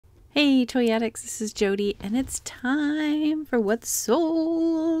Hey Toy-Addicts, this is Jody, and it's time for what's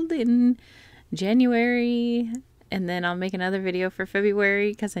sold in January, and then I'll make another video for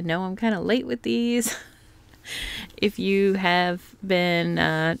February because I know I'm kind of late with these. If you have been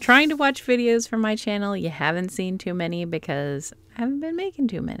trying to watch videos from my channel, you haven't seen too many because I haven't been making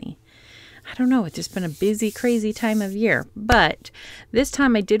too many. I don't know, it's just been a busy, crazy time of year. But this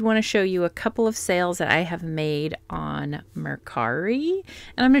time I did want to show you a couple of sales that I have made on Mercari.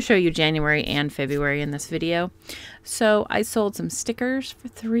 And I'm going to show you January and February in this video. So I sold some stickers for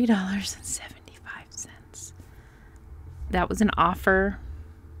 $3.75. That was an offer.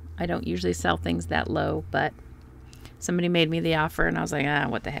 I don't usually sell things that low, but somebody made me the offer and I was like,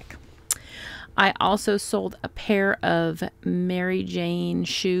 what the heck. I also sold a pair of Mary Jane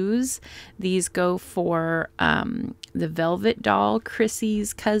shoes. These go for the Velvet doll,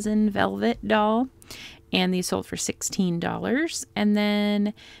 Chrissy's cousin Velvet doll. And these sold for $16. And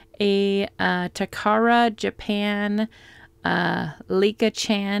then a Takara Japan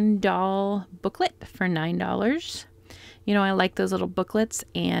Leika-chan doll booklet for $9. You know, I like those little booklets,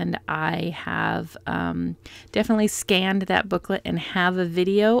 and I have definitely scanned that booklet and have a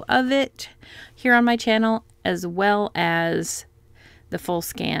video of it here on my channel, as well as the full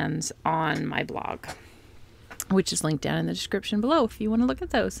scans on my blog, which is linked down in the description below if you want to look at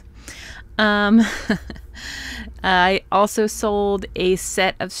those. I also sold a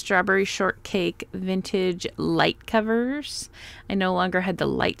set of strawberry shortcake vintage light covers. I no longer had the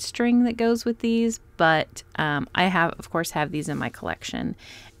light string that goes with these, but I have, of course, have these in my collection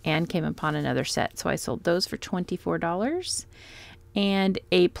and came upon another set. So I sold those for $24. And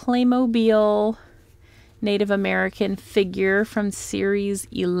a Playmobil Native American figure from series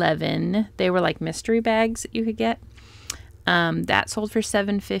 11. They were like mystery bags that you could get. That sold for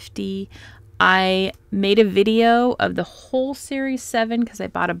 $7.50. I made a video of the whole series 7 because I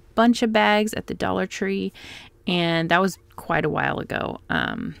bought a bunch of bags at the Dollar Tree, and that was quite a while ago.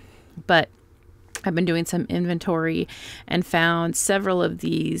 But I've been doing some inventory and found several of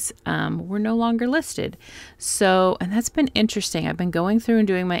these were no longer listed. So, and that's been interesting. I've been going through and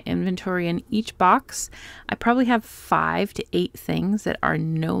doing my inventory in each box. I probably have 5 to 8 things that are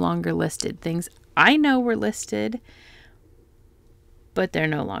no longer listed. Things I know were listed, but they're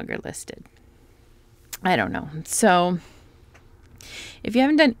no longer listed. I don't know. So if you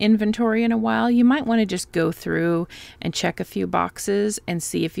haven't done inventory in a while, you might want to just go through and check a few boxes and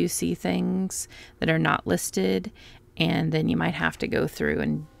see if you see things that are not listed. And then you might have to go through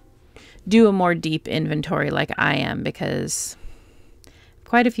and do a more deep inventory like I am, because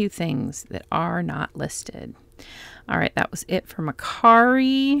quite a few things that are not listed. All right, that was it for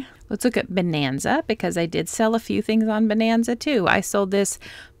Mercari. Let's look at Bonanza, because I did sell a few things on Bonanza too. I sold this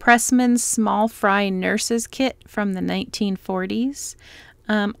Pressman's Small Fry Nurses Kit from the 1940s.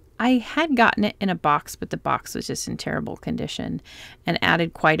 I had gotten it in a box, but the box was just in terrible condition and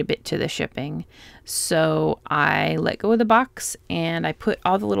added quite a bit to the shipping. So I let go of the box and I put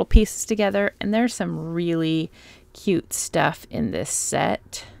all the little pieces together, and there's some really cute stuff in this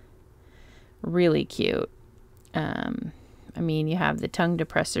set. Really cute. I mean, you have the tongue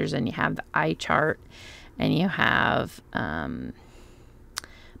depressors, and you have the eye chart, and you have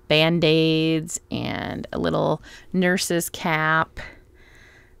Band-Aids, and a little nurse's cap,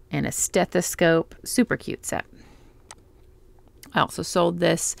 and a stethoscope. Super cute set. I also sold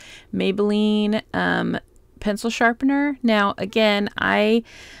this Maybelline pencil sharpener. Now, again, I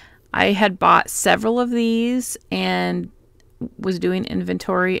had bought several of these and was doing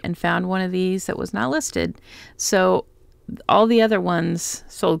inventory and found one of these that was not listed. So all the other ones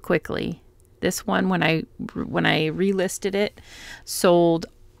sold quickly. This one, when I relisted it, sold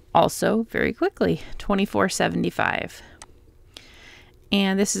also very quickly, $24.75.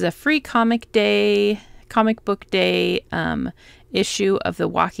 And this is a free comic book day issue of The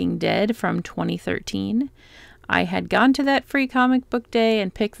Walking Dead from 2013. I had gone to that free comic book day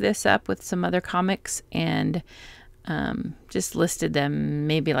and picked this up with some other comics, and just listed them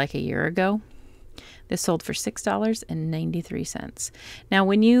maybe like a year ago. This sold for $6.93. Now,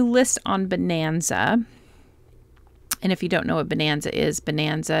 when you list on Bonanza, and if you don't know what Bonanza is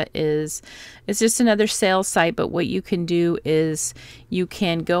it's just another sales site, but what you can do is you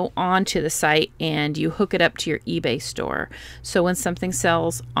can go onto the site and you hook it up to your eBay store. So when something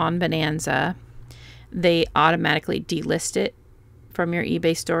sells on Bonanza, they automatically delist it from your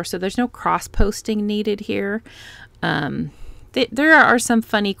eBay store. So there's no cross-posting needed here. There are some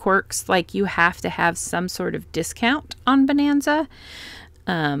funny quirks, like you have to have some sort of discount on Bonanza.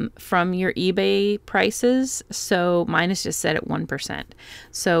 from your eBay prices. So mine is just set at 1%.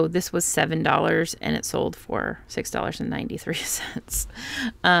 So this was $7 and it sold for $6.93.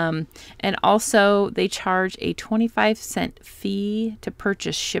 And also they charge a 25-cent fee to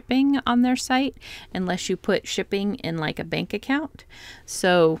purchase shipping on their site unless you put shipping in like a bank account.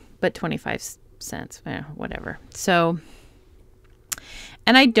 So, but 25 cents, whatever. So,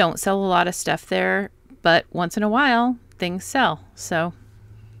 and I don't sell a lot of stuff there, but once in a while things sell. So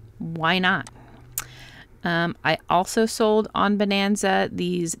why not? I also sold on Bonanza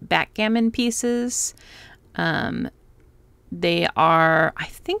these backgammon pieces. They are, I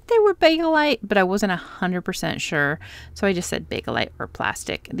think they were Bakelite, but I wasn't 100% sure. So I just said Bakelite or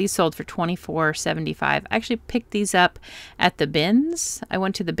plastic. These sold for $24.75. I actually picked these up at the bins. I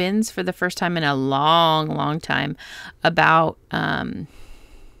went to the bins for the first time in a long time, about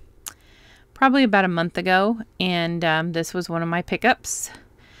probably about a month ago. And this was one of my pickups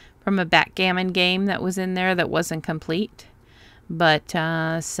from a backgammon game that was in there that wasn't complete. But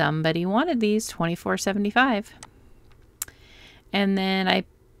somebody wanted these, $24.75. And then I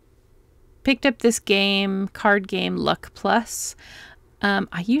picked up this card game, Luck Plus.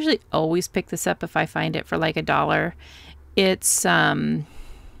 I usually always pick this up if I find it for like $1. It's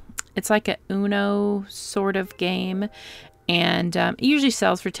like a Uno sort of game. And it usually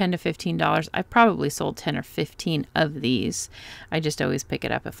sells for $10 to $15. I've probably sold 10 or 15 of these. I just always pick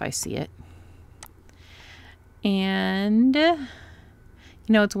it up if I see it. And, you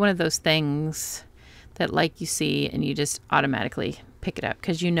know, it's one of those things that like you see and you just automatically pick it up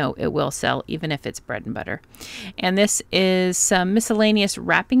because you know it will sell even if it's bread and butter. And this is some miscellaneous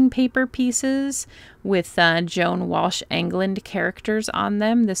wrapping paper pieces with Joan Walsh England characters on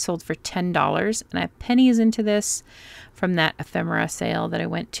them. This sold for $10 and I have pennies into this from that ephemera sale that I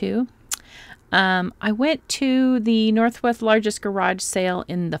went to. I went to the Northwest Largest Garage sale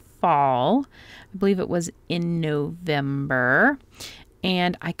in the fall. I believe it was in November.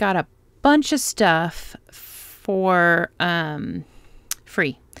 And I got a bunch of stuff for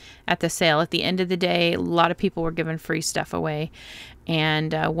free at the sale. At the end of the day, a lot of people were giving free stuff away.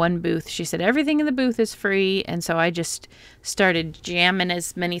 And one booth, she said, everything in the booth is free. And so I just started jamming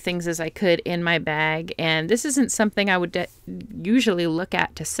as many things as I could in my bag. And this isn't something I would usually look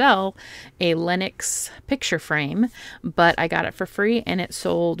at to sell, a Lenox picture frame. But I got it for free and it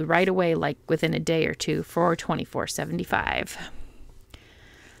sold right away, like within a day or two, for $24.75.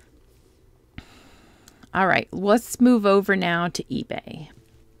 All right, let's move over now to eBay.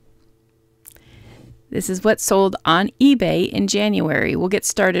 This is what sold on eBay in January. We'll get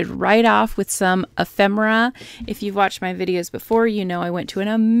started right off with some ephemera. If you've watched my videos before, you know I went to an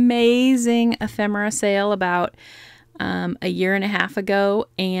amazing ephemera sale about a year and a half ago,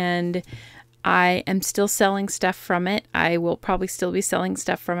 and I am still selling stuff from it. I will probably still be selling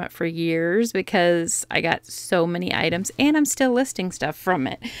stuff from it for years because I got so many items and I'm still listing stuff from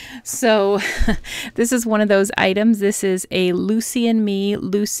it. So this is one of those items. This is a Lucy and Me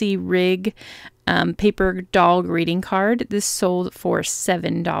Lucy Rig paper doll greeting card. This sold for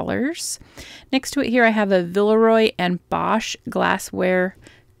 $7. Next to it here I have a Villeroy and Bosch glassware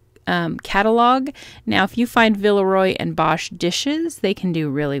catalog. Now, if you find Villeroy and Bosch dishes, they can do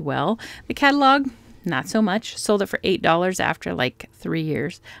really well. The catalog, not so much. Sold it for $8 after like 3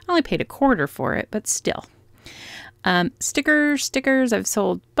 years. I only paid $0.25 for it, but still. Stickers. I've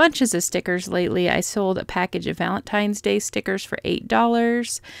sold bunches of stickers lately. I sold a package of Valentine's Day stickers for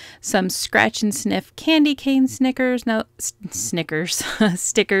 $8. Some scratch and sniff candy cane stickers. Now, stickers.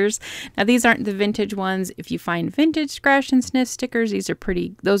 Now, these aren't the vintage ones. If you find vintage scratch and sniff stickers, those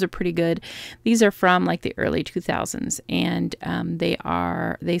are pretty good. These are from like the early 2000s, and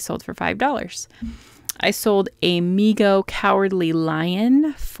they sold for $5. I sold a Mego Cowardly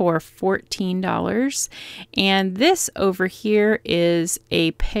Lion for $14. And this over here is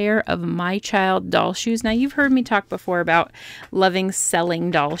a pair of My Child doll shoes. Now, you've heard me talk before about loving selling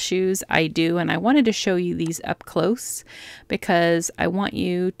doll shoes. I do, and I wanted to show you these up close because I want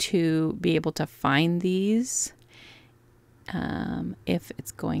you to be able to find these. If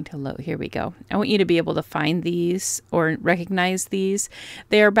it's going to load, here we go. I want you to be able to find these or recognize these.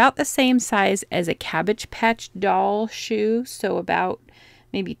 They are about the same size as a Cabbage Patch doll shoe, so about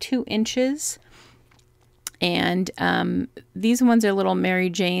maybe 2 inches. And these ones are little Mary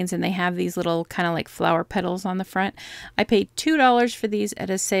Janes, and they have these little kind of like flower petals on the front. I paid $2 for these at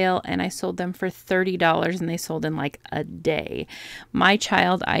a sale, and I sold them for $30, and they sold in like a day. My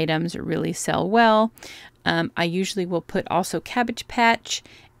Child items really sell well. I usually will put also Cabbage Patch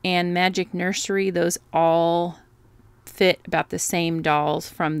and Magic Nursery. Those all fit about the same dolls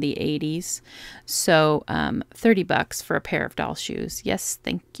from the 80s. So $30 for a pair of doll shoes. Yes,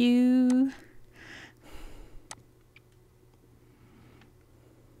 thank you.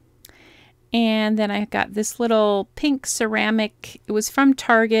 And then I got this little pink ceramic. It was from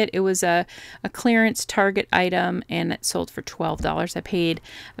Target. It was a clearance Target item, and it sold for $12. I paid,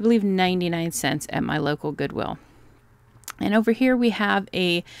 I believe, 99 cents at my local Goodwill. And over here we have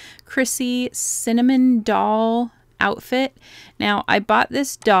a Chrissy cinnamon doll outfit. Now, I bought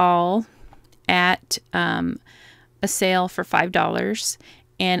this doll at a sale for $5,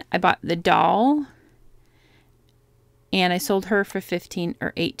 and I bought the doll, and I sold her for $15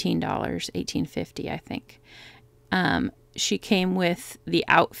 or $18, $18.50, I think. She came with the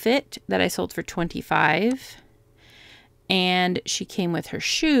outfit that I sold for $25, and she came with her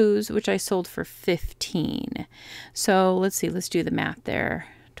shoes, which I sold for $15. So let's see, let's do the math there.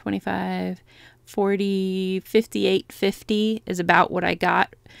 25, 40, 58, 50 is about what I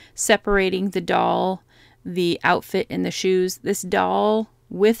got, separating the doll, the outfit, and the shoes. This doll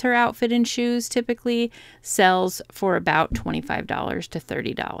with her outfit and shoes typically sells for about $25 to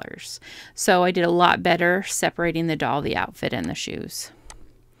 $30. So I did a lot better separating the doll, the outfit, and the shoes.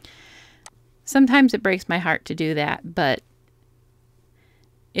 Sometimes it breaks my heart to do that, but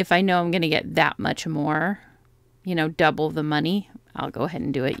if I know I'm going to get that much more, you know, double the money, I'll go ahead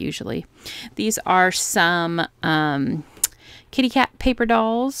and do it usually. These are some kitty cat paper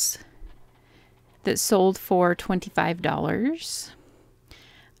dolls that sold for $25.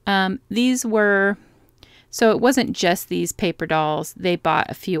 These were, so it wasn't just these paper dolls. They bought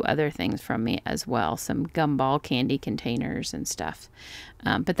a few other things from me as well. Some gumball candy containers and stuff.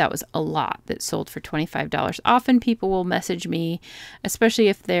 But that was a lot that sold for $25. Often people will message me, especially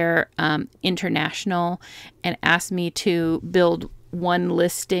if they're international, and ask me to build one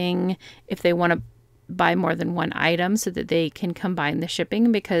listing if they want to buy more than one item so that they can combine the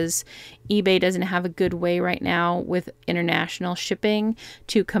shipping, because eBay doesn't have a good way right now with international shipping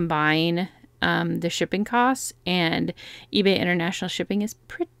to combine the shipping costs, and eBay international shipping is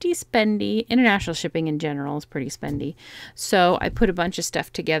pretty spendy. International shipping in general is pretty spendy. So I put a bunch of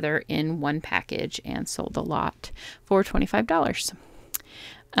stuff together in one package and sold a lot for $25.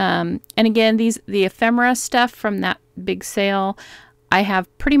 And again, the ephemera stuff from that big sale, I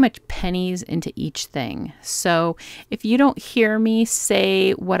have pretty much pennies into each thing. So if you don't hear me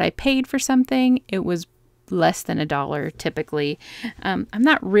say what I paid for something, it was less than $1 typically. I'm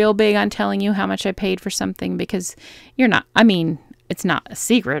not real big on telling you how much I paid for something, because you're not, I mean, it's not a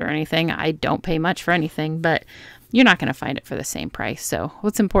secret or anything. I don't pay much for anything, but you're not going to find it for the same price. So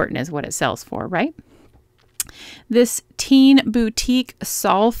what's important is what it sells for, right? This Teen Boutique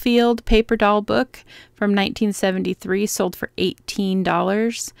Solfield paper doll book from 1973 sold for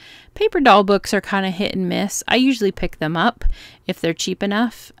 $18. Paper doll books are kind of hit and miss. I usually pick them up if they're cheap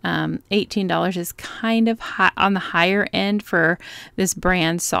enough. $18 is kind of high, on the higher end for this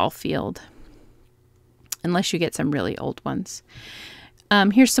brand Solfield, unless you get some really old ones.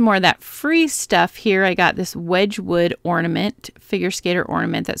 Here's some more of that free stuff here. I got this Wedgwood ornament, figure skater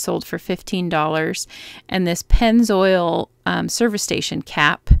ornament that sold for $15. And this Pennzoil service station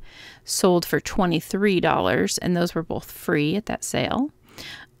cap sold for $23. And those were both free at that sale.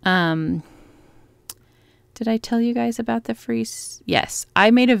 Did I tell you guys about the free? Yes, I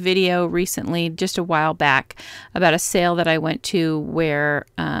made a video recently, just a while back, about a sale that I went to where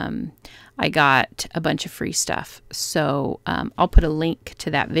I got a bunch of free stuff. So I'll put a link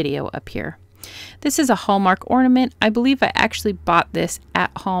to that video up here. This is a Hallmark ornament. I believe I actually bought this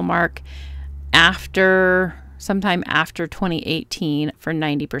at Hallmark sometime after 2018 for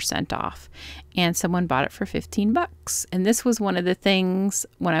 90% off. And someone bought it for $15. And this was one of the things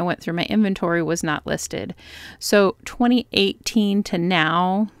when I went through my inventory was not listed. So 2018 to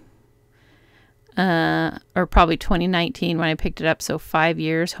now, or probably 2019 when I picked it up, so 5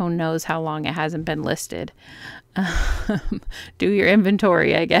 years. Who knows how long it hasn't been listed. Do your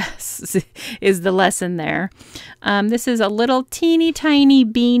inventory, I guess, is the lesson there. This is a little teeny tiny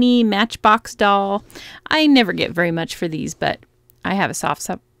beanie Matchbox doll. I never get very much for these, but I have a soft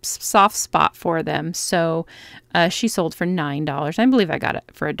spot for them. So she sold for $9. I believe I got it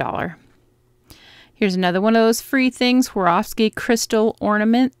for $1. Here's another one of those free things, Swarovski crystal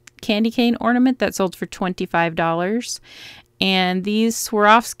ornament, candy cane ornament that sold for $25. And these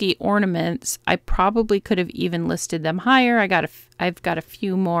Swarovski ornaments, I probably could have even listed them higher. I've got a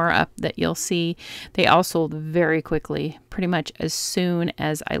few more up that you'll see. They all sold very quickly, pretty much as soon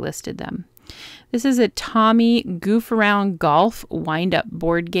as I listed them. This is a Tommy Goof Around Golf wind-up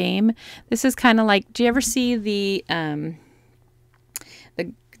board game. This is kind of like, do you ever see the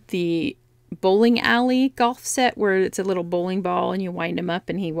bowling alley golf set where it's a little bowling ball and you wind him up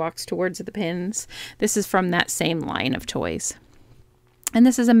and he walks towards the pins. This is from that same line of toys. And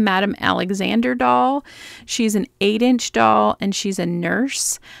this is a Madame Alexander doll. She's an 8-inch doll and she's a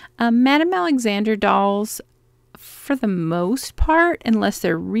nurse. Madame Alexander dolls, for the most part, unless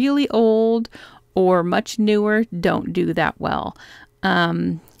they're really old or much newer, don't do that well.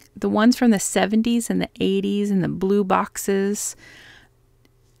 The ones from the 70s and the 80s and the blue boxes,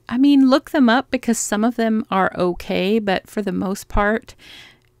 I mean, look them up because some of them are okay, but for the most part,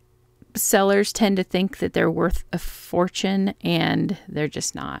 sellers tend to think that they're worth a fortune and they're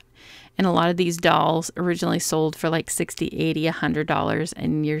just not. And a lot of these dolls originally sold for like $60, $80, $100,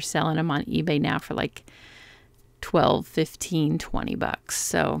 and you're selling them on eBay now for like $12, $15, $20.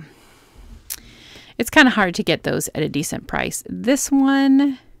 So it's kind of hard to get those at a decent price. This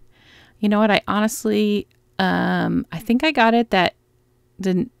one, you know what? I honestly, I think I got it at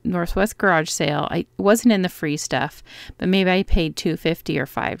the Northwest garage sale. It wasn't in the free stuff, but maybe I paid $2.50 or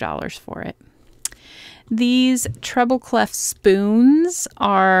 $5 for it. These treble clef spoons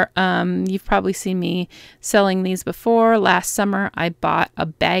are, you've probably seen me selling these before. Last summer, I bought a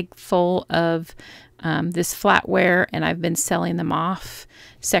bag full of this flatware, and I've been selling them off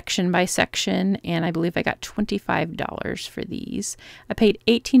section by section, and I believe I got $25 for these. I paid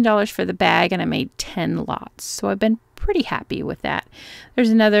 $18 for the bag, and I made 10 lots, so I've been pretty happy with that. There's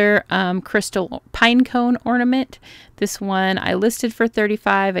another crystal pine cone ornament. This one I listed for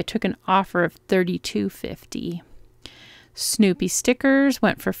 $35. I took an offer of $32.50. Snoopy stickers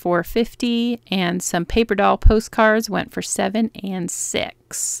went for $4.50, and some paper doll postcards went for $7 and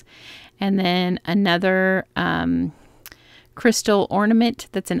 $6. And then another crystal ornament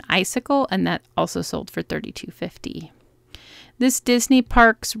that's an icicle, and that also sold for $32.50. This Disney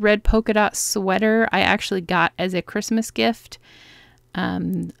Parks red polka dot sweater I actually got as a Christmas gift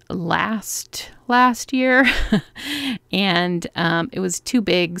last year, and it was too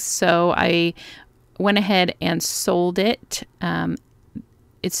big, so I went ahead and sold it.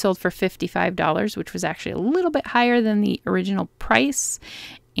 It sold for $55, which was actually a little bit higher than the original price.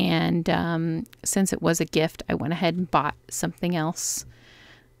 And since it was a gift, I went ahead and bought something else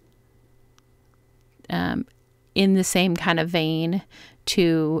in the same kind of vein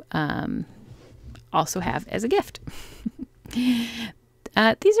to also have as a gift.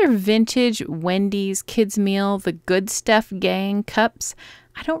 These are vintage Wendy's Kids Meal, the Good Stuff Gang cups.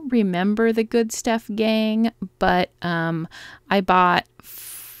 I don't remember the Good Stuff Gang, but I bought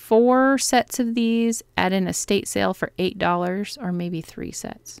 4 sets of these at an estate sale for $8, or maybe 3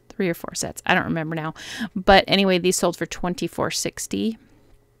 or 4 sets. I don't remember now. But anyway, these sold for $24.60.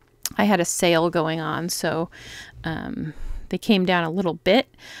 I had a sale going on, so they came down a little bit.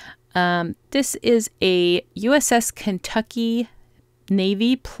 This is a USS Kentucky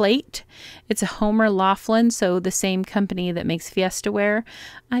Navy plate. It's a Homer Laughlin, so the same company that makes Fiesta Ware.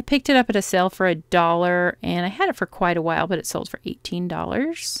 I picked it up at a sale for $1, and I had it for quite a while, but it sold for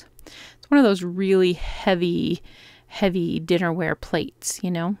 $18. It's one of those really heavy dinnerware plates,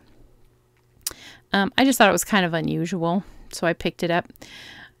 you know. I just thought it was kind of unusual, so I picked it up.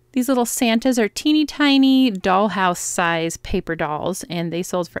 These little Santas are teeny tiny dollhouse size paper dolls, and they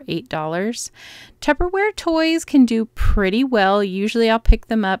sold for $8. Tupperware toys can do pretty well. Usually I'll pick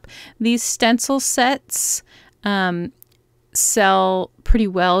them up. These stencil sets sell pretty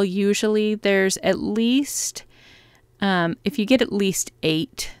well. Usually there's at least, if you get at least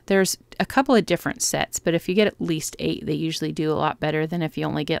 8, there's a couple of different sets, but if you get at least 8, they usually do a lot better than if you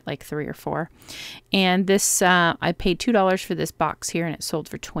only get like 3 or 4. And this, I paid $2 for this box here, and it sold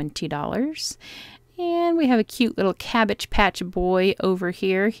for $20. And we have a cute little Cabbage Patch boy over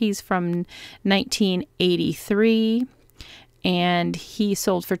here. He's from 1983. And he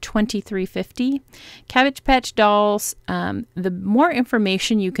sold for $23.50. Cabbage Patch dolls, the more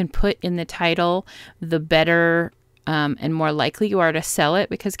information you can put in the title, the better and more likely you are to sell it,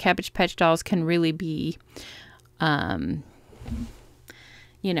 because Cabbage Patch dolls can really be, you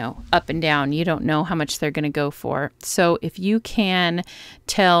know, up and down. You don't know how much they're going to go for. So if you can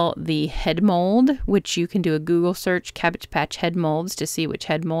tell the head mold, which you can do a Google search, Cabbage Patch head molds, to see which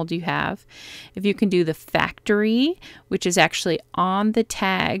head mold you have. If you can do the factory, which is actually on the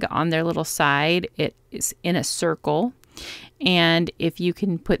tag on their little side, it is in a circle. And if you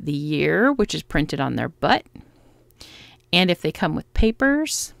can put the year, which is printed on their butt, and if they come with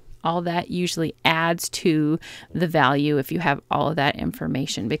papers, all that usually adds to the value if you have all of that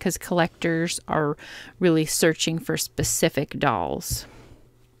information, because collectors are really searching for specific dolls.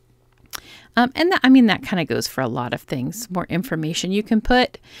 And that, I mean, that kind of goes for a lot of things. More information you can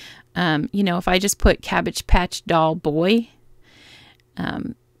put. You know, if I just put Cabbage Patch doll boy,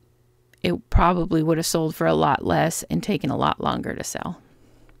 it probably would have sold for a lot less and taken a lot longer to sell.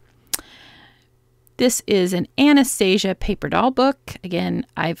 This is an Anastasia paper doll book. Again,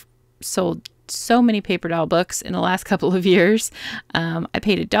 I've sold so many paper doll books in the last couple of years. I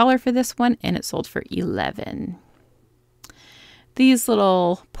paid $1 for this one and it sold for $11. These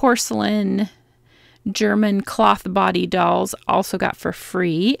little porcelain German cloth body dolls also got for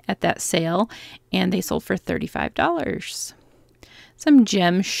free at that sale, and they sold for $35. Some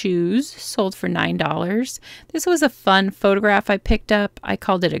gem shoes sold for $9. This was a fun photograph I picked up. I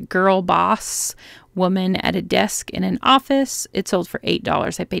called it a girl boss woman at a desk in an office. It sold for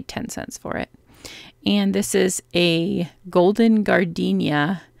 $8. I paid 10 cents for it. And this is a golden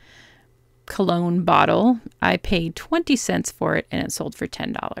gardenia cologne bottle. I paid 20 cents for it and it sold for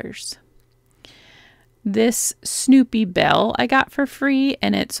 $10. This Snoopy bell I got for free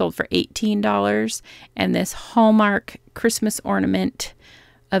and it sold for $18. And this Hallmark Christmas ornament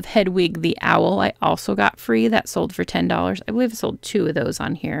of Hedwig the owl I also got free. That sold for $10. I believe I sold 2 of those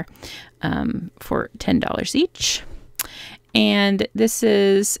on here for $10 each. And this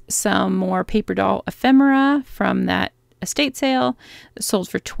is some more paper doll ephemera from that estate sale that sold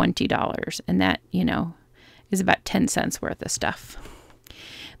for $20. And that, you know, is about 10 cents worth of stuff.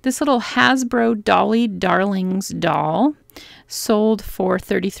 This little Hasbro Dolly Darlings doll sold for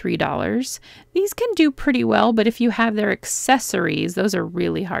 $33. These can do pretty well, but if you have their accessories, those are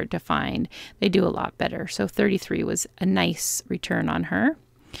really hard to find. They do a lot better. So $33 was a nice return on her.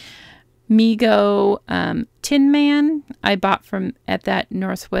 Mego Tin Man I bought from at that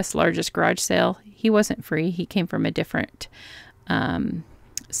Northwest largest garage sale. He wasn't free. He came from a different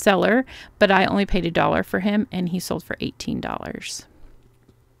seller, but I only paid $1 for him and he sold for $18.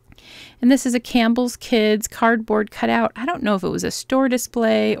 And this is a Campbell's Kids cardboard cutout. I don't know if it was a store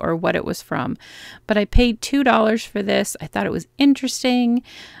display or what it was from, but I paid $2 for this. I thought it was interesting.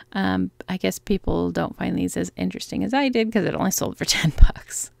 I guess people don't find these as interesting as I did because it only sold for 10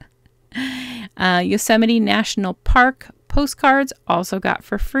 bucks. Yosemite National Park postcards also got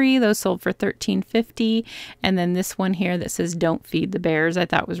for free. Those sold for $13.50. And then this one here that says "Don't Feed the Bears" I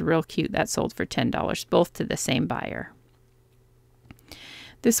thought was real cute. That sold for $10, both to the same buyer.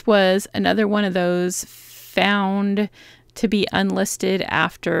 This was another one of those found to be unlisted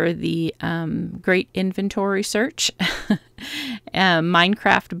after the great inventory search.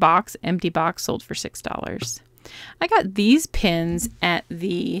 Minecraft box, empty box, sold for $6. I got these pins at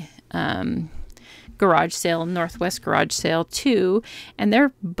the garage sale, Northwest garage sale too, and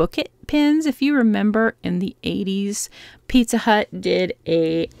they're Book It pins. If you remember in the 80s, Pizza Hut did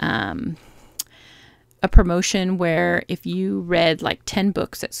a promotion where if you read like 10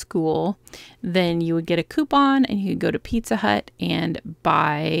 books at school, then you would get a coupon and you could go to Pizza Hut and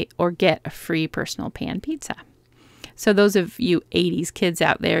buy or get a free personal pan pizza. So those of you 80s kids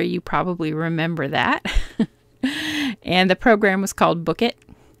out there, you probably remember that. And the program was called Book It.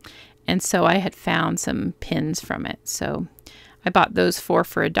 And so I had found some pins from it. So I bought those for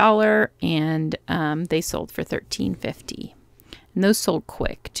 $1 and they sold for $13.50. And those sold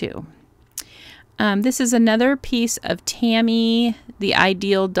quick too. This is another piece of Tammy, the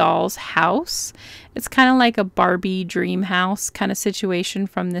Ideal Doll's house. It's kind of like a Barbie dream house kind of situation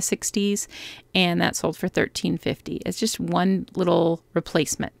from the 60s. And that sold for $13.50. It's just one little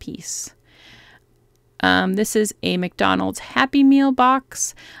replacement piece. This is a McDonald's Happy Meal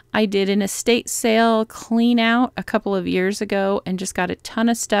box. I did an estate sale clean out a couple of years ago and just got a ton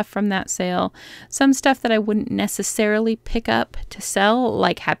of stuff from that sale. Some stuff that I wouldn't necessarily pick up to sell,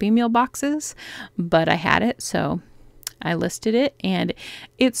 like Happy Meal boxes, but I had it, so I listed it, and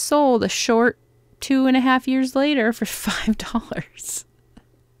it sold a short 2.5 years later for $5.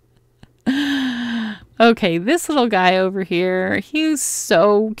 Okay, this little guy over here, he's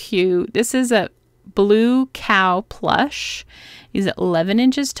so cute. This is a blue cow plush. He's 11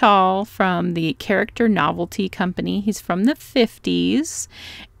 inches tall from the Character Novelty Company. He's from the 50s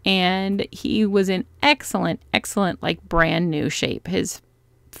and he was in excellent, like brand new shape. His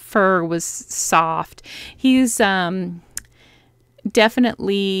fur was soft. He's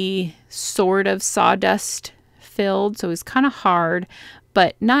definitely sort of sawdust filled, so he's kind of hard,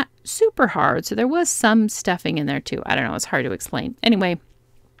 but not super hard. So there was some stuffing in there too. I don't know. It's hard to explain. Anyway,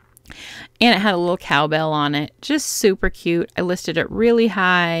 and it had a little cowbell on it. Just super cute. I listed it really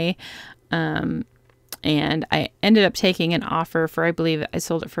high. And I ended up taking an offer for, I believe I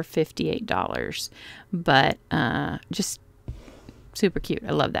sold it for $58. But just super cute.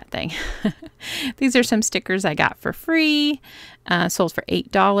 I love that thing. These are some stickers I got for free. Sold for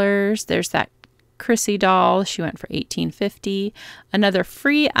 $8. There's that Chrissy doll. She went for $18.50. Another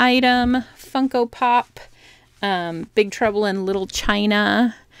free item, Funko Pop, Big Trouble in Little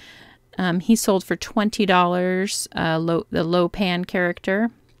China. He sold for $20, the Low Pan character.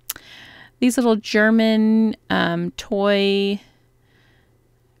 These little German toy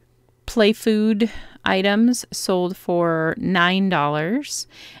play food items sold for $9.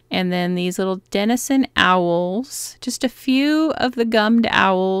 And then these little Denison owls, just a few of the gummed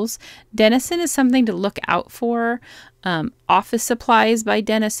owls. Denison is something to look out for. Office supplies by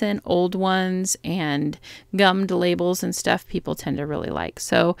Denison, old ones, and gummed labels and stuff people tend to really like.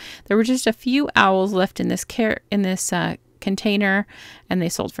 So there were just a few owls left in this container, and they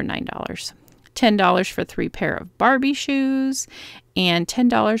sold for $9. $10 for 3 pair of Barbie shoes, and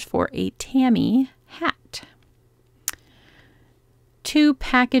 $10 for a Tammy hat. 2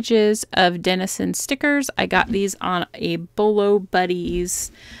 packages of Denison stickers. I got these on a Bolo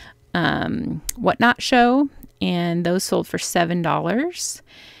Buddies Whatnot show, and those sold for $7.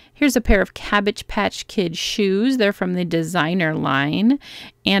 Here's a pair of Cabbage Patch Kid shoes. They're from the designer line,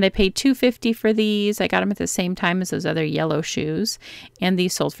 and I paid $2.50 for these. I got them at the same time as those other yellow shoes, and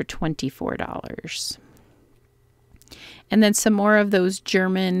these sold for $24. And then some more of those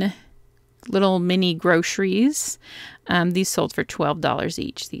German little mini groceries. These sold for $12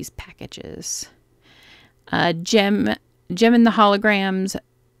 each, these packages. Gem and the Holograms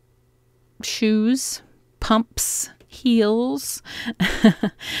shoes, pumps, heels.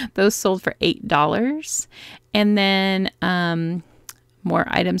 Those sold for $8. And then more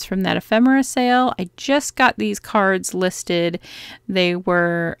items from that ephemera sale. I just got these cards listed. They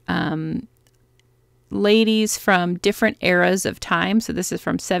were ladies from different eras of time. So this is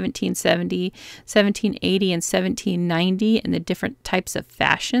from 1770, 1780, and 1790, and the different types of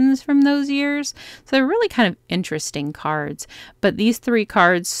fashions from those years. So they're really kind of interesting cards. But these 3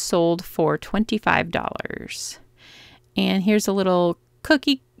 cards sold for $25. And here's a little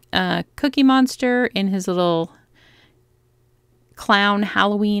cookie monster in his little clown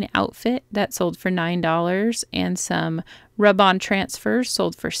Halloween outfit that sold for $9, and some rub-on transfers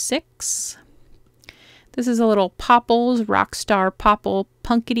sold for $6. This is a little Popples Rockstar Popple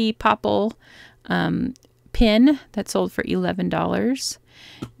Punkity Popple pin that sold for $11.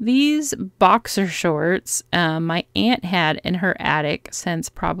 These boxer shorts my aunt had in her attic since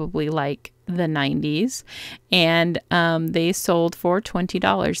probably like the 90s, and they sold for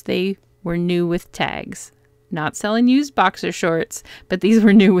 $20. They were new with tags. Not selling used boxer shorts, but these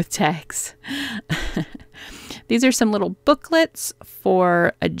were new with tags. These are some little booklets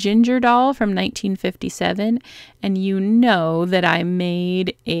for a Ginger doll from 1957, and you know that I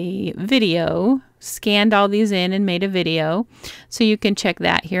made a video, scanned all these in and made a video, so you can check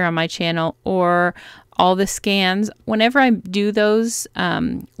that here on my channel, or all the scans. Whenever I do those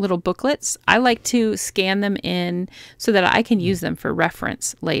little booklets, I like to scan them in so that I can use them for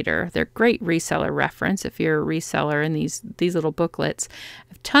reference later. They're great reseller reference if you're a reseller in these little booklets. I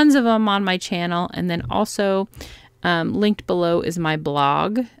have tons of them on my channel, and then also linked below is my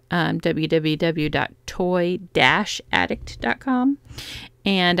blog, www.toy-addict.com,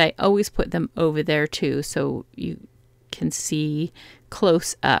 and I always put them over there too, so you can see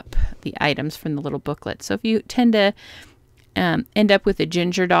close up the items from the little booklet. So if you tend to end up with a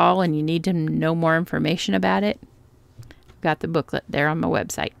Ginger doll and you need to know more information about it, I've got the booklet there on my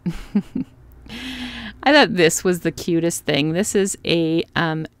website. I thought this was the cutest thing. This is a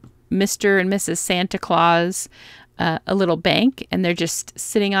Mr. and Mrs. Santa Claus, a little bank, and they're just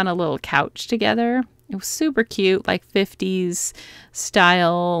sitting on a little couch together. It was super cute, like 50s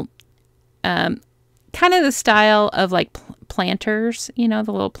style, kind of the style of like planters, you know,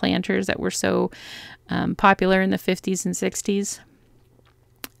 the little planters that were so popular in the 50s and 60s.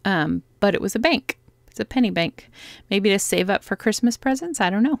 But it was a bank. It's a penny bank. Maybe to save up for Christmas presents. I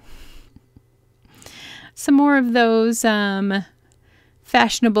don't know. Some more of those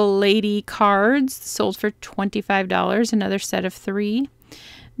fashionable lady cards sold for $25, another set of 3.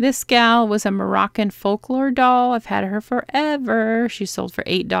 This gal was a Moroccan folklore doll. I've had her forever. She sold for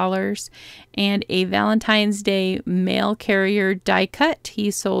 $8. And a Valentine's Day mail carrier die cut. He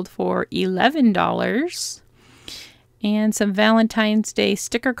sold for $11. And some Valentine's Day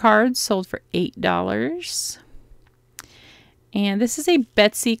sticker cards sold for $8. And this is a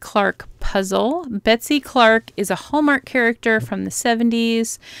Betsy Clark puzzle. Betsy Clark is a Hallmark character from the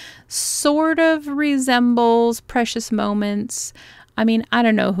 70s. Sort of resembles Precious Moments. I mean, I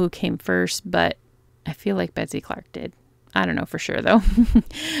don't know who came first, but I feel like Betsy Clark did. I don't know for sure, though.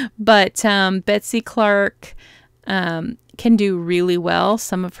 But Betsy Clark can do really well.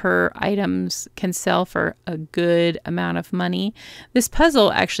 Some of her items can sell for a good amount of money. This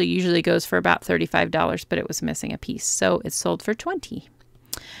puzzle actually usually goes for about $35, but it was missing a piece, so it sold for $20.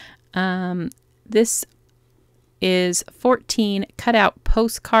 This is 14 cutout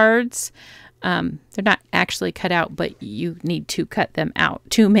postcards. They're not actually cut out, but you need to cut them out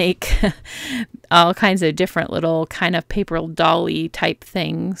to make all kinds of different little kind of paper dolly type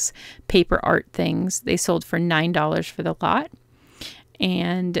things, paper art things. They sold for $9 for the lot.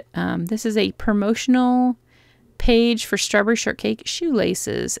 And this is a promotional page for strawberry shortcake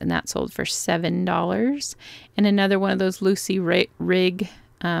shoelaces, and that sold for $7. And another one of those Lucy Rig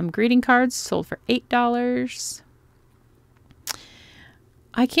greeting cards sold for $8.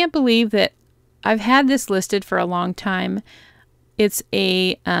 I can't believe that I've had this listed for a long time. It's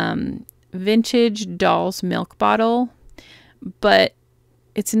a vintage doll's milk bottle, but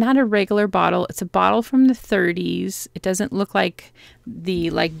it's not a regular bottle. It's a bottle from the 30s. It doesn't look like the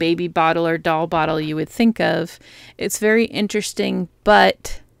baby bottle or doll bottle you would think of. It's very interesting,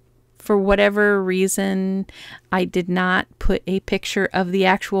 but for whatever reason, I did not put a picture of the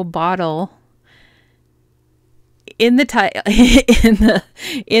actual bottle in the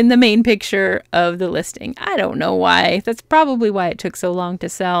in the main picture of the listing. I don't know why. That's probably why it took so long to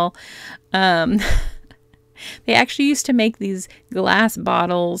sell. They actually used to make these glass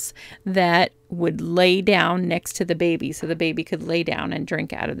bottles that would lay down next to the baby, so the baby could lay down and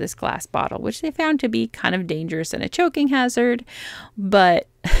drink out of this glass bottle, which they found to be kind of dangerous and a choking hazard. But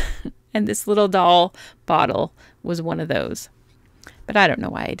and this little doll bottle was one of those. But I don't know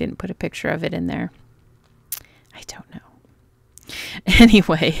why I didn't put a picture of it in there. I don't know.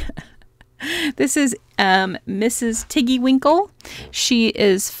 Anyway, this is Mrs. Tiggy Winkle. She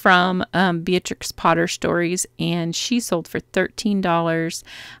is from Beatrix Potter Stories, and she sold for $13.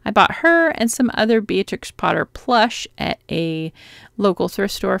 I bought her and some other Beatrix Potter plush at a local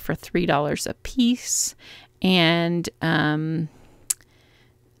thrift store for $3 a piece. And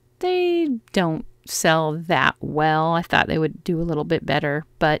they don't sell that well. I thought they would do a little bit better,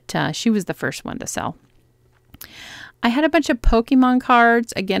 but she was the first one to sell. I had a bunch of Pokemon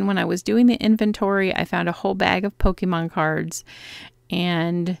cards. Again, when I was doing the inventory, I found a whole bag of Pokemon cards.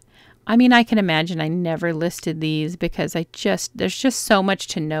 And I mean, I can imagine I never listed these because there's just so much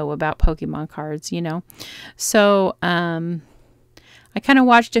to know about Pokemon cards, you know. So I kind of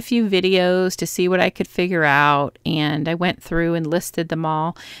watched a few videos to see what I could figure out, and I went through and listed them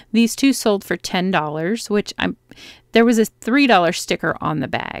all. These two sold for $10, which there was a $3 sticker on the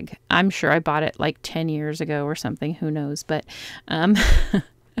bag. I'm sure I bought it like 10 years ago or something. Who knows? But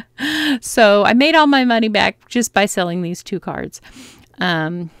so I made all my money back just by selling these two cards.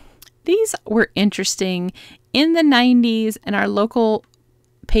 These were interesting. In the 90s, in our local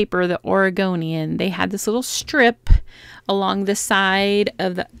paper, the Oregonian, they had this little strip along the side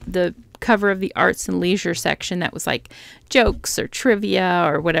of the cover of the arts and leisure section that was like jokes or trivia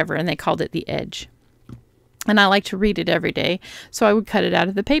or whatever, and they called it the Edge. And I like to read it every day, so I would cut it out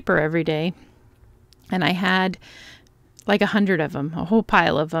of the paper every day. And I had like 100 of them, a whole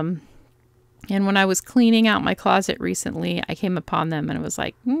pile of them. And when I was cleaning out my closet recently, I came upon them and it was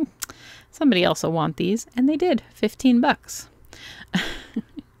like, somebody else will want these. And they did, 15 bucks.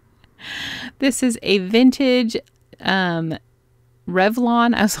 This is a vintage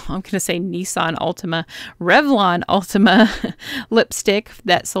Revlon, I'm going to say Nissan Altima, Revlon Altima lipstick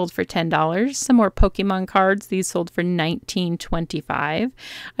that sold for $10. Some more Pokemon cards. These sold for $19.25.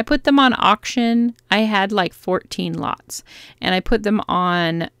 I put them on auction. I had like 14 lots, and I put them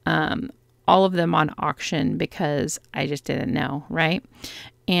on, all of them on auction because I just didn't know, right?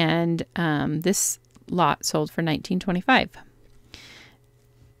 And this lot sold for $19.25.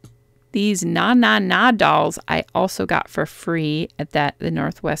 These Na Na Na dolls I also got for free at the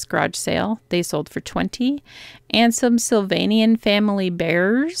Northwest garage sale. They sold for $20. And some Sylvanian family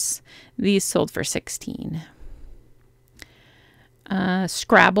bears. These sold for $16.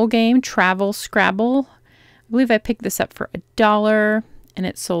 Scrabble game, Travel Scrabble. I believe I picked this up for $1 and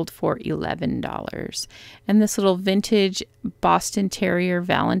it sold for $11. And this little vintage Boston Terrier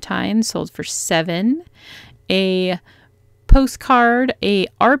Valentine sold for $7. A postcard, a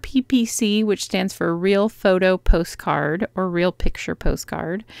RPPC, which stands for Real Photo Postcard or Real Picture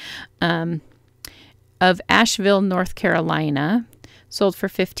Postcard, of Asheville, North Carolina, sold for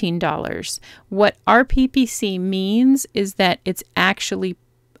 $15. What RPPC means is that it's actually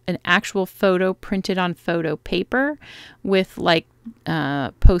an actual photo printed on photo paper with like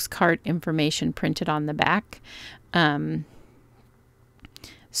postcard information printed on the back.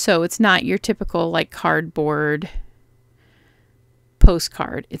 So it's not your typical like cardboard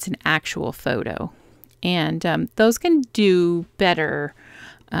postcard. It's an actual photo, and those can do better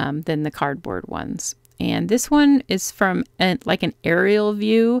than the cardboard ones. And this one is from like an aerial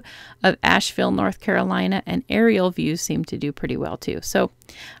view of Asheville, North Carolina, and aerial views seem to do pretty well too. So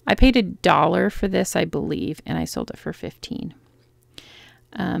I paid $1 for this, I believe, and I sold it for 15.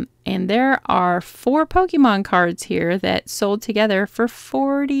 And there are 4 Pokemon cards here that sold together for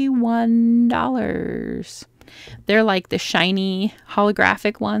 $41. They're like the shiny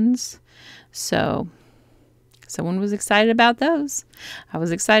holographic ones. So someone was excited about those. I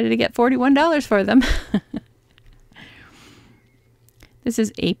was excited to get $41 for them. This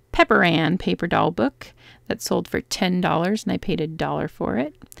is a Pepper Ann paper doll book that sold for $10, and I paid $1 for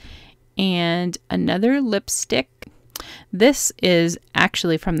it. And another lipstick. This is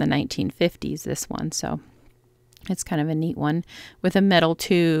actually from the 1950s, this one, so it's kind of a neat one with a metal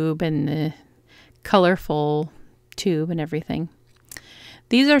tube and the colorful tube and everything.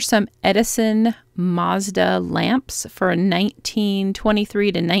 These are some Edison Mazda lamps for a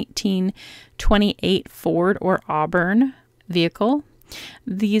 1923 to 1928 Ford or Auburn vehicle.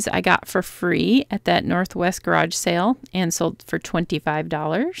 These I got for free at that Northwest garage sale and sold for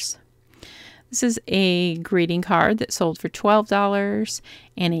 $25. This is a greeting card that sold for $12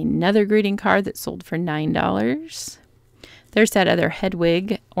 and another greeting card that sold for $9. There's that other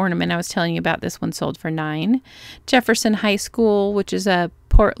Hedwig ornament I was telling you about. This one sold for $9. Jefferson High School, which is a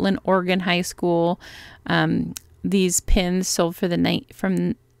Portland, Oregon high school. These pins sold for the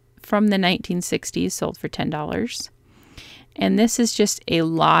from the 1960s, sold for $10. And this is just a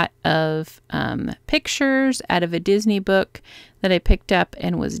lot of pictures out of a Disney book that I picked up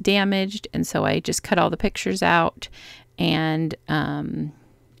and was damaged. And so I just cut all the pictures out and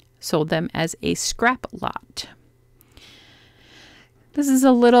sold them as a scrap lot. This is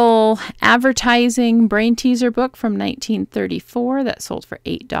a little advertising brain teaser book from 1934 that sold for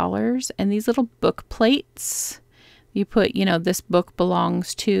 $8. And these little book plates, you put, you know, this book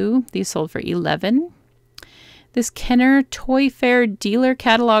belongs to, these sold for $11. This Kenner Toy Fair dealer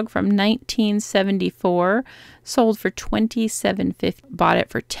catalog from 1974 sold for $27.50. Bought it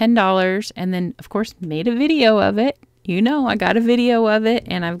for $10 and then, of course, made a video of it. You know, I got a video of it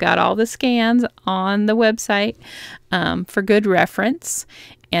and I've got all the scans on the website for good reference,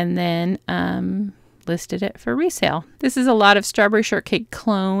 and then listed it for resale. This is a lot of Strawberry Shortcake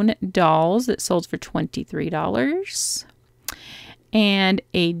clone dolls that sold for $23. And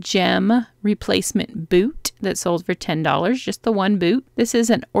a gem replacement boot that sold for $10, just the one boot. This is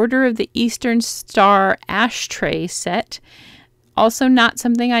an Order of the Eastern Star ashtray set. Also not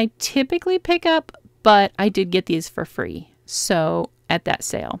something I typically pick up, but I did get these for free, so at that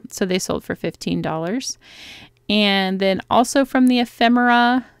sale. So they sold for $15. And then also from the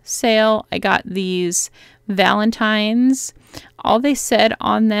ephemera sale, I got these Valentines. All they said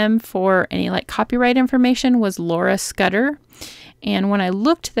on them for any like copyright information was Laura Scudder. And when I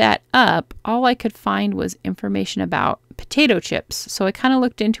looked that up, all I could find was information about potato chips. So I kind of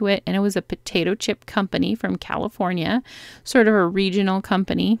looked into it, and it was a potato chip company from California, sort of a regional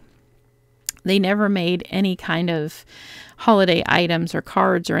company. They never made any kind of holiday items or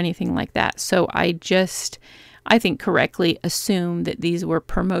cards or anything like that. So I think correctly assumed that these were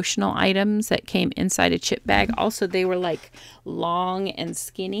promotional items that came inside a chip bag. Also, they were like long and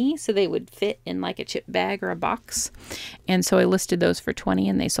skinny, so they would fit in like a chip bag or a box. And so I listed those for $20,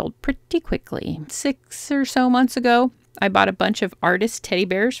 and they sold pretty quickly. 6 or so months ago, I bought a bunch of artist teddy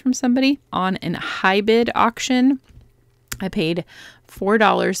bears from somebody on an high bid auction. I paid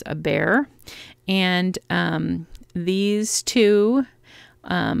 $4 a bear, and these two,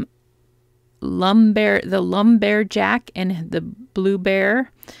 the Lumberjack and the Blue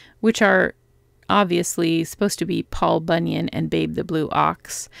Bear, which are obviously supposed to be Paul Bunyan and Babe the Blue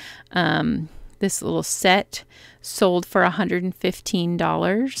Ox. This little set sold for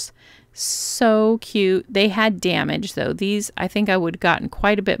 $115. So cute. They had damage though. These, I think I would have gotten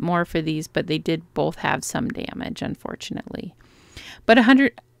quite a bit more for these, but they did both have some damage, unfortunately. But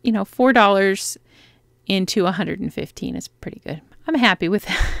 $4 into $115 is pretty good. I'm happy with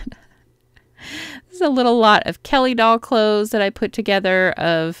that. This is a little lot of Kelly doll clothes that I put together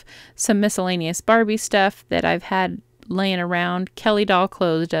of some miscellaneous Barbie stuff that I've had laying around. Kelly doll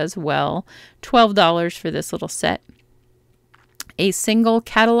clothes does well. $12 for this little set. A single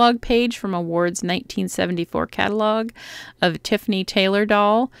catalog page from Award's 1974 catalog of Tiffany Taylor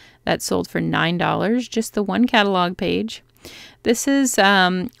doll that sold for $9. Just the one catalog page. This is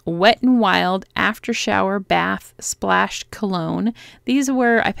Wet n Wild After Shower Bath Splash Cologne.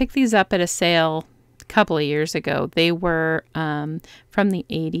 I picked these up at a sale a couple of years ago. They were from the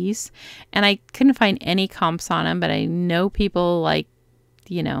 80s, and I couldn't find any comps on them, but I know people like,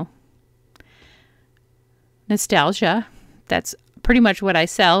 nostalgia. That's pretty much what I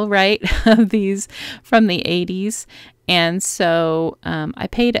sell, right? Of these from the 80s. And so I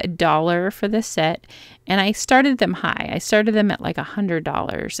paid $1 for this set, and I started them high. I started them at like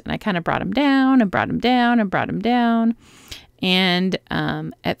 $100, and I kind of brought them down and brought them down and brought them down. And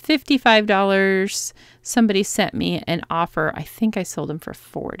at $55, somebody sent me an offer. I think I sold them for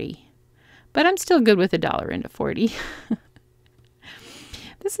 $40, but I'm still good with $1 into 40.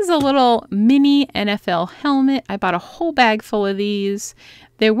 This is a little mini NFL helmet. I bought a whole bag full of these.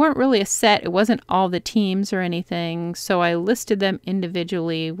 They weren't really a set. It wasn't all the teams or anything. So I listed them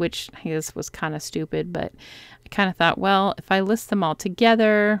individually, which I guess was kind of stupid. But I kind of thought, well, if I list them all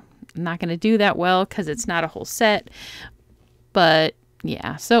together, I'm not going to do that well because it's not a whole set. But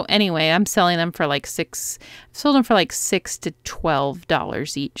yeah, so anyway, I'm selling them for like sold them for like $6 to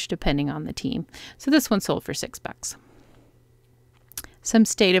 $12 each, depending on the team. So this one sold for $6. Some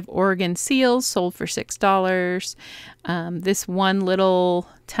State of Oregon seals sold for $6. This one little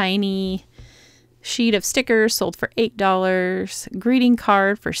tiny sheet of stickers sold for $8. Greeting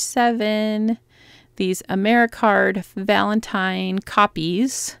card for $7. These AmeriCard Valentine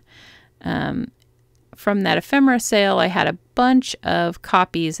copies. From that ephemera sale, I had a bunch of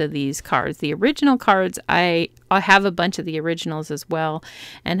copies of these cards. The original cards, I have a bunch of the originals as well,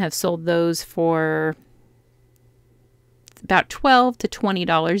 and have sold those for about $12 to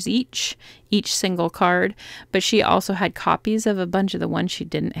 $20 each single card. But she also had copies of a bunch of the ones she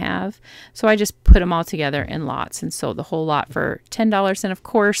didn't have. So I just put them all together in lots and sold the whole lot for $10. And of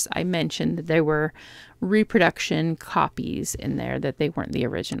course, I mentioned that there were reproduction copies in there, that they weren't the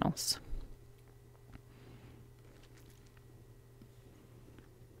originals.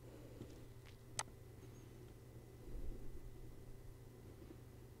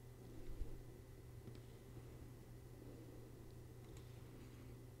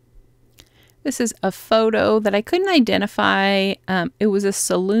 This is a photo that I couldn't identify. It was a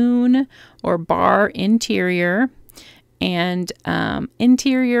saloon or bar interior, and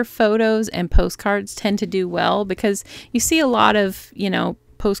interior photos and postcards tend to do well because you see a lot of,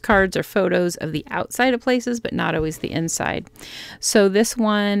 postcards or photos of the outside of places, but not always the inside. So this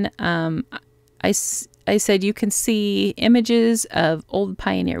one, I said you can see images of Old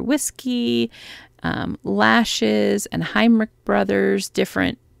Pioneer whiskey, Lashes, and Heinrich Brothers,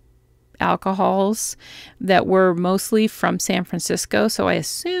 different alcohols that were mostly from San Francisco. So I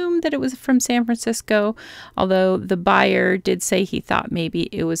assumed that it was from San Francisco, although the buyer did say he thought maybe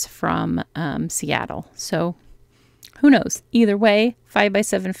it was from Seattle. So who knows? Either way,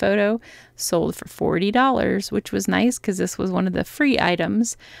 5x7 photo sold for $40, which was nice because this was one of the free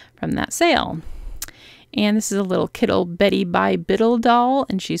items from that sale. And this is a little Kittle Betty by Biddle doll,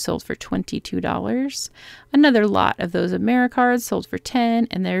 and she sold for $22. Another lot of those AmeriCards sold for $10,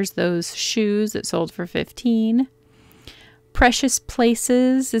 and there's those shoes that sold for $15. Precious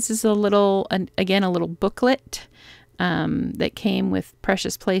Places. This is a little, again, a little booklet that came with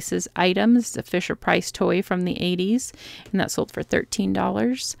Precious Places items. It's a Fisher-Price toy from the 80s, and that sold for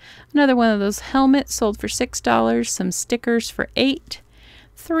 $13. Another one of those helmets sold for $6. Some stickers for $8.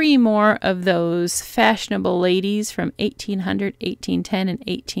 3 more of those fashionable ladies from 1800, 1810, and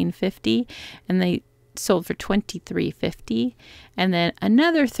 1850, and they sold for $23.50. And then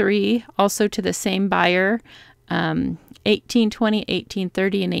another 3, also to the same buyer, 1820,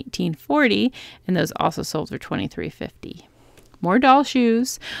 1830, and 1840, and those also sold for $23.50. More doll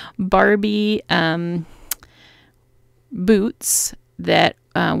shoes, Barbie boots that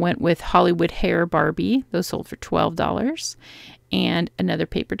went with Hollywood Hair Barbie. Those sold for $12. And another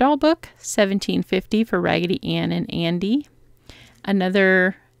paper doll book, $17.50 for Raggedy Ann and Andy.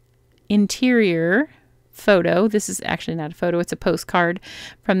 Another interior photo. This is actually not a photo, it's a postcard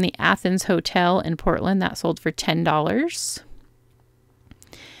from the Athens Hotel in Portland. That sold for $10.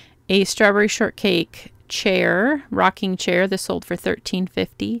 A strawberry shortcake chair, rocking chair. This sold for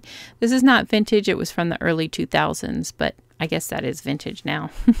 $13.50. This is not vintage. It was from the early 2000s, but I guess that is vintage now.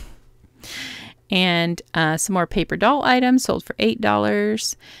 And some more paper doll items sold for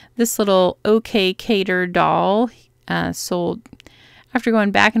 $8. This little OK Cater doll sold, after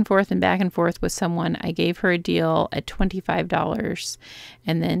going back and forth with someone, I gave her a deal at $25.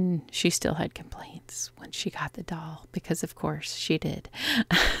 And then she still had complaints when she got the doll, because of course she did.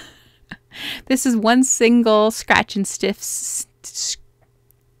 This is one single scratch and sniff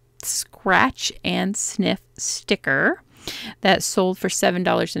sticker that sold for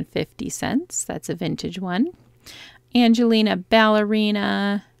 $7.50. That's a vintage one. Angelina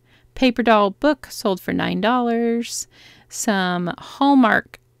Ballerina paper doll book sold for $9. Some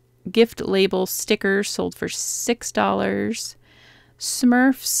Hallmark gift label stickers sold for $6.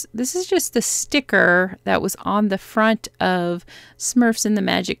 Smurfs. This is just the sticker that was on the front of Smurfs and the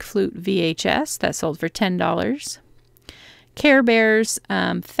Magic Flute VHS. That sold for $10. Care Bears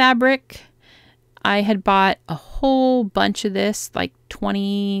fabric. I had bought a whole bunch of this, like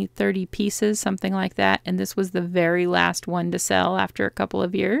 20, 30 pieces, something like that. And this was the very last one to sell after a couple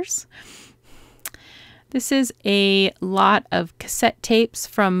of years. This is a lot of cassette tapes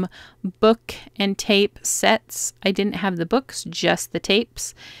from book and tape sets. I didn't have the books, just the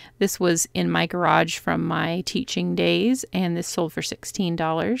tapes. This was in my garage from my teaching days, and this sold for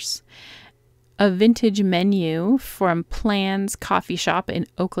 $16. A vintage menu from Plan's Coffee Shop in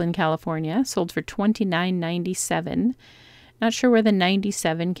Oakland, California, sold for $29.97. Not sure where the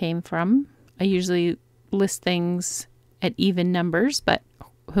 97 came from. I usually list things at even numbers, but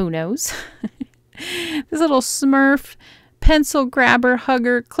who knows? This little Smurf pencil grabber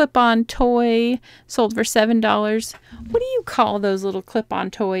hugger clip-on toy sold for $7. What do you call those little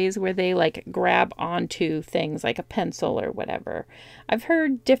clip-on toys where they like grab onto things like a pencil or whatever? I've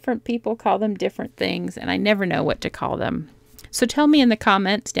heard different people call them different things, and I never know what to call them. So tell me in the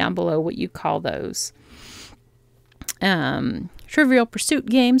comments down below what you call those. Trivial Pursuit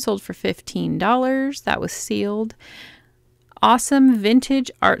game sold for $15. That was sealed. Awesome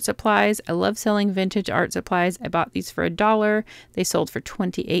vintage art supplies. I love selling vintage art supplies. I bought these for $1. They sold for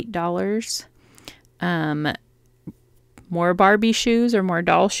 $28. More Barbie shoes or more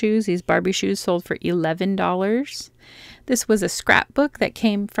doll shoes. These Barbie shoes sold for $11. This was a scrapbook that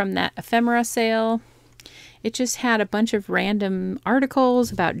came from that ephemera sale. It just had a bunch of random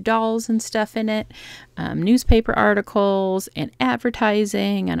articles about dolls and stuff in it, newspaper articles and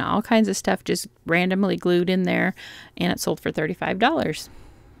advertising and all kinds of stuff just randomly glued in there, and it sold for $35.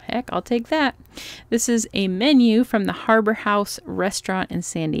 Heck, I'll take that. This is a menu from the Harbor House restaurant in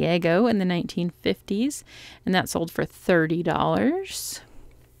San Diego in the 1950s, and that sold for $30.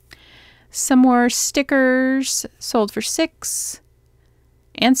 Some more stickers sold for $6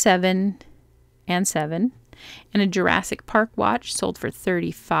 and $7 and $7. And a Jurassic Park watch sold for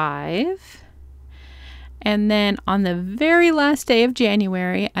 $35. And then on the very last day of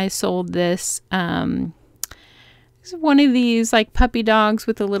January, I sold this. This is one of these like puppy dogs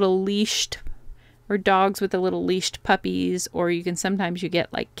with a little leashed, or dogs with a little leashed puppies, or you can sometimes you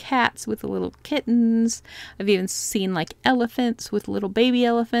get like cats with little kittens. I've even seen like elephants with little baby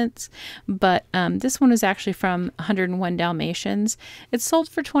elephants, but this one is actually from 101 Dalmatians. It sold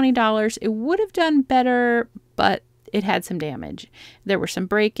for $20. It would have done better, but it had some damage. There were some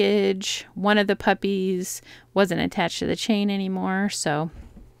breakage. One of the puppies wasn't attached to the chain anymore, so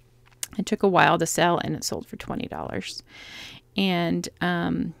it took a while to sell, and it sold for $20. And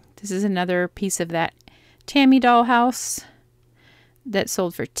this is another piece of that Tammy dollhouse that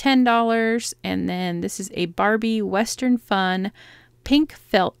sold for $10. And then this is a Barbie Western Fun pink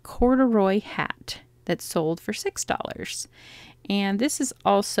felt corduroy hat that sold for $6. And this is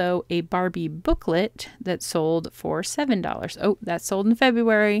also a Barbie booklet that sold for $7. Oh, that sold in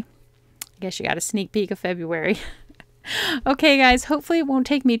February. I guess you got a sneak peek of February. Okay, guys, hopefully it won't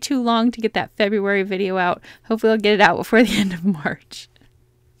take me too long to get that February video out. Hopefully I'll get it out before the end of March.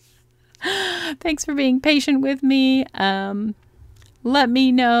 Thanks for being patient with me. Let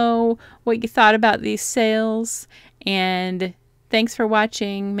me know what you thought about these sales, and thanks for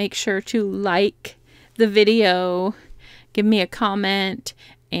watching. Make sure to like the video, give me a comment,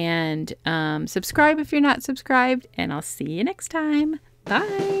 and subscribe if you're not subscribed, and I'll see you next time.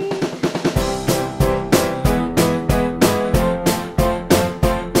 Bye.